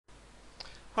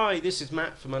Hi, this is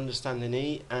Matt from Understanding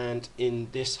E, and in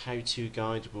this how-to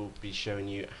guide we'll be showing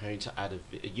you how to add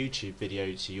a YouTube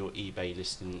video to your eBay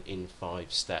listing in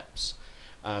 5 steps.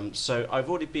 So I've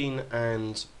already been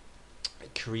and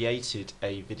created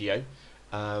a video,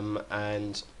 and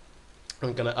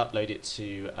I'm going to upload it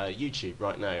to YouTube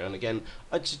right now. And again,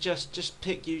 I'd suggest just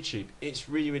pick YouTube. It's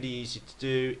really easy to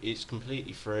do, it's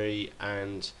completely free,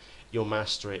 and you'll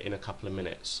master it in a couple of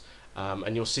minutes.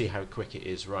 And you'll see how quick it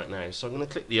is right now. So I'm going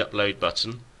to click the upload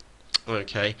button,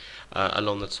 okay,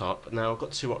 along the top. Now I've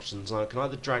got two options. I can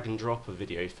either drag and drop a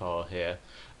video file here,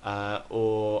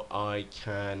 or I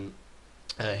can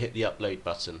hit the upload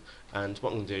button. And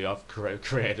what I'm going to do, I've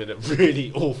created a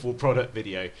really awful product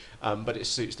video, but it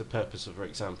suits the purpose of our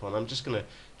example. And I'm just going to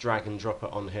drag and drop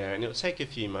it on here, and it'll take a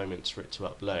few moments for it to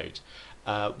upload.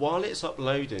 While it's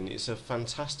uploading, it's a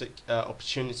fantastic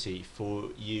opportunity for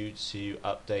you to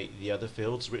update the other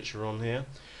fields which are on here.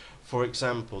 For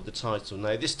example, the title.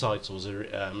 Now this title is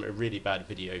a really bad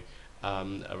video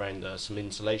around some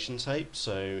insulation tape.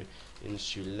 So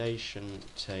insulation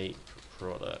tape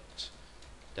product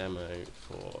demo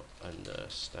for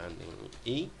Understanding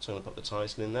E. So I'm going to put the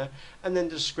title in there, and then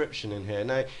the description in here.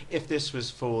 Now if this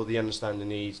was for the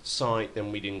Understanding E site,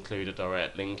 then we'd include a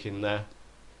direct link in there.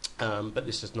 But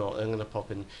this is not. I'm going to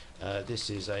pop in, this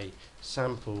is a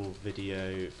sample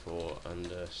video for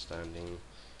Understanding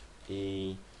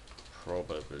E,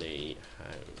 probably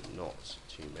how not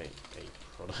to make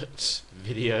a product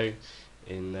video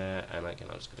in there. And again,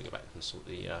 I'm just going to go back and sort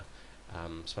the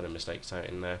spelling mistakes out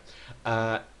in there.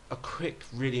 A quick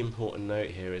really important note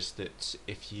here is that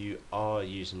if you are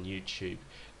using YouTube,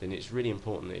 then it's really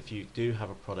important that if you do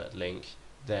have a product link,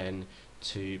 then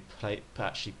to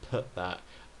actually put that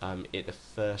at the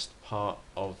first part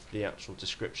of the actual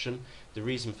description. The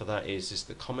reason for that is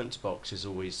the comments box is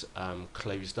always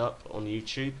closed up on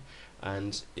YouTube,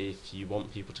 and if you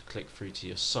want people to click through to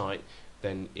your site,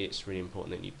 then it's really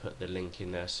important that you put the link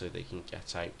in there so they can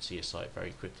get out to your site very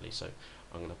quickly. So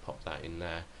I'm going to pop that in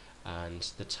there, and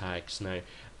the tags. Now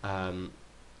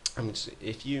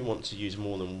if you want to use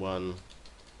more than one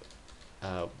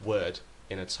word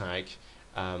in a tag,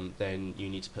 then you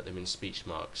need to put them in speech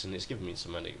marks, and it's given me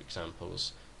some other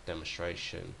examples,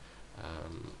 demonstration,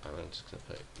 and I'm just going to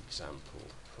put example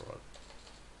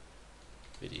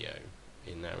video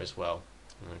in there as well.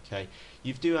 Okay,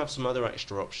 you do have some other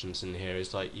extra options in here.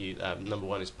 Is like number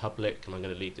one is public, and I'm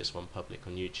going to leave this one public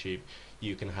on YouTube.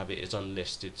 You can have it as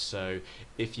unlisted, so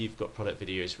if you've got product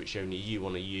videos which only you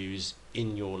want to use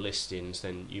in your listings,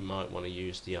 then you might want to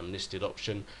use the unlisted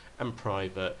option. And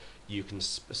private, you can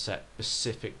set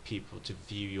specific people to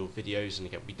view your videos, and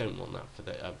again we don't want that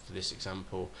for this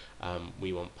example.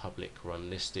 We want public or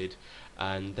unlisted.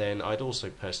 And then I'd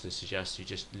also personally suggest you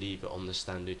just leave it on the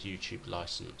standard YouTube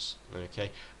license.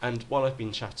 Okay, and while I've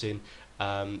been chatting,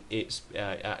 it's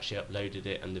actually uploaded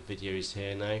it, and the video is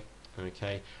here now.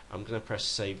 Okay, I'm going to press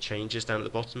save changes down at the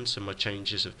bottom, so my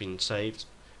changes have been saved.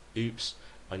 Oops,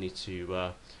 I need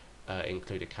to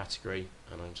include a category,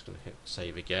 and I'm just going to hit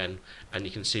save again, and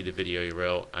you can see the video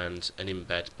URL and an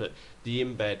embed, but the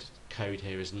embed code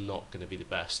here is not going to be the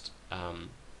best.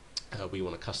 We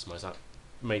want to customize that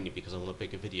mainly because I want a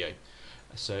bigger video.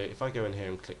 So if I go in here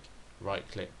and click right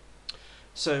click,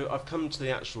 so I've come to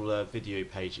the actual video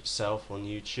page itself on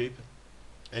YouTube,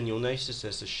 and you'll notice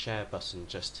there's a share button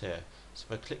just here. So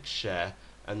if I click share,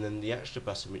 and then the extra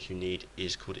button which you need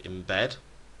is called embed.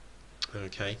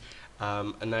 Okay,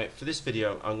 and now for this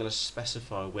video I'm going to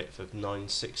specify a width of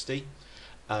 960.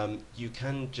 You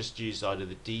can just use either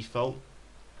the default,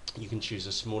 you can choose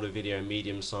a smaller video,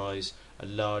 medium size, a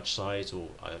large size, or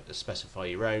specify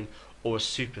your own, or a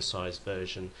supersized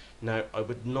version. Now I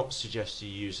would not suggest you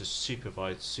use a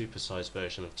supersized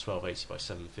version of 1280 by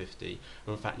 750,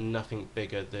 or in fact nothing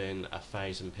bigger than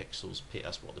 1000 pixels.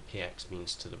 That's what the px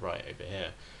means to the right over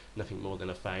here. Nothing more than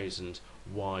 1000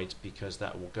 wide, because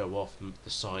that will go off the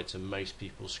sides of most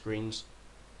people's screens.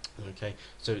 Okay,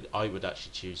 so I would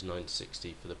actually choose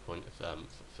 960 for the point of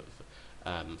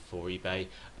for eBay.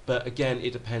 But again,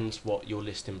 it depends what your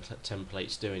listing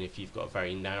template's doing. If you've got a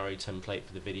very narrow template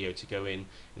for the video to go in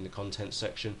the content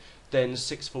section, then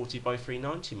 640 by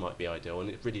 390 might be ideal, and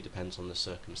it really depends on the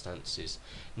circumstances.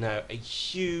 Now a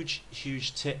huge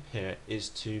tip here is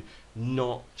to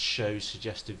not show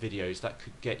suggested videos. That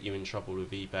could get you in trouble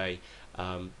with eBay,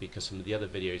 because some of the other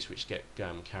videos which get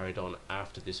carried on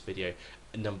after this video,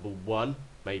 number one,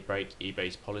 may break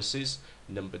eBay's policies,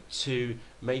 number two,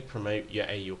 may promote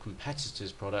your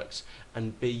competitors' products,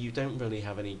 and B, you don't really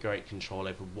have any great control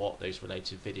over what those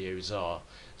related videos are,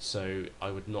 so I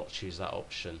would not choose that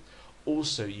option.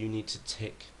 Also, you need to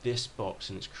tick this box,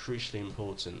 and it's crucially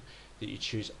important that you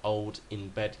choose old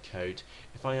embed code.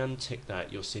 If I untick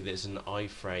that, you'll see there's an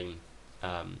iframe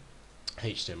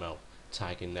HTML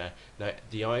tag in there. Now,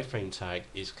 the iframe tag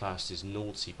is classed as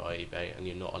naughty by eBay, and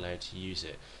you're not allowed to use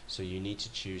it. So you need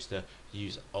to choose the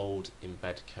use old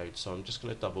embed code. So I'm just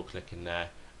going to double click in there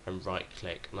and right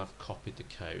click, and I've copied the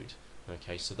code.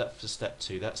 Okay, so that's for step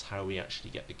 2. That's how we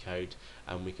actually get the code,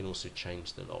 and we can also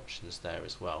change the options there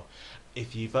as well.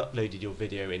 If you've uploaded your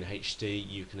video in HD,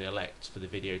 you can elect for the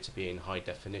video to be in high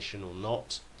definition or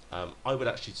not. I would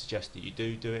actually suggest that you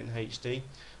do it in HD.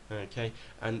 Okay,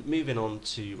 and moving on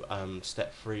to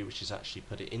step 3, which is actually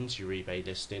put it into your eBay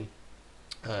listing.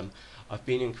 I've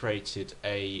been and created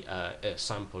a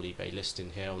sample eBay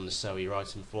listing here on the Sell Your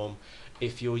Item form.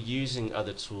 If you're using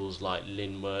other tools like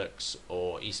Linworks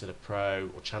or eSeller Pro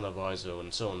or ChannelVisor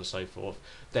and so on and so forth,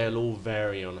 they'll all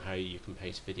vary on how you can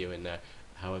paste video in there.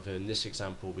 However, in this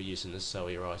example, we're using the Sell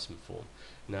Your Item form.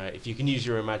 Now, if you can use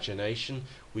your imagination,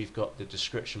 we've got the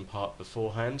description part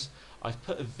beforehand. I've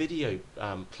put a video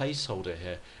placeholder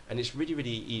here, and it's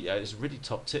it's a really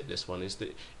top tip. This one is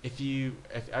that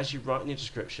as you write in your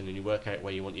description and you work out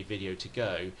where you want your video to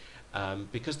go,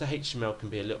 because the HTML can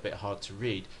be a little bit hard to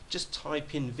read, just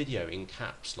type in video in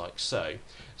caps like so.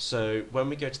 So when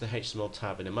we go to the HTML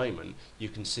tab in a moment, you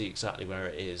can see exactly where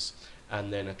it is.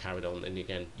 And then I carried on, and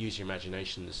again, use your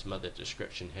imagination. There's some other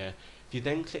description here. If you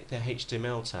then click the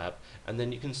HTML tab, and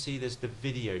then you can see there's the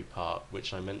video part,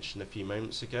 which I mentioned a few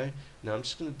moments ago. Now I'm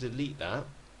just going to delete that,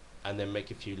 and then make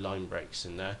a few line breaks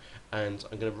in there. And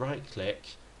I'm going to right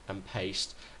click and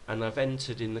paste, and I've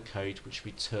entered in the code which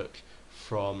we took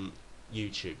from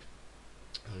YouTube.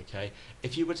 Okay,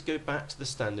 if you were to go back to the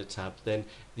standard tab, then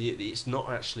it's not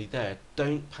actually there.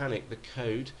 Don't panic, the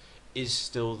code is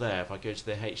still there. If I go to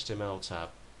the HTML tab,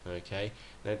 okay,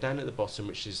 now down at the bottom,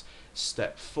 which is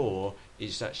step 4,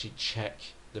 is actually check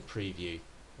the preview.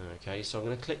 Okay, so I'm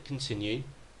going to click continue,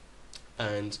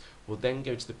 and we'll then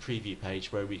go to the preview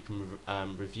page where we can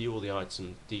review all the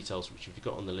item details which you've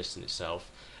got on the listing itself,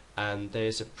 and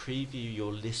there's a preview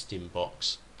your listing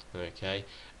box. Okay,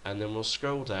 and then we'll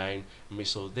scroll down, and we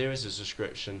saw there is a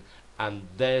description, and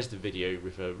there's the video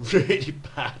with a really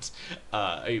bad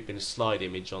open slide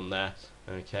image on there.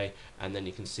 Okay, and then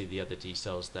you can see the other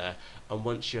details there. And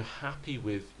once you're happy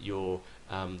with your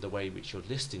the way which your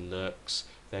listing looks,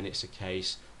 then it's a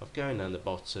case of going down the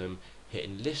bottom,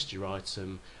 hitting list your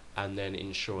item, and then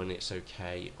ensuring it's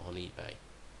okay on eBay.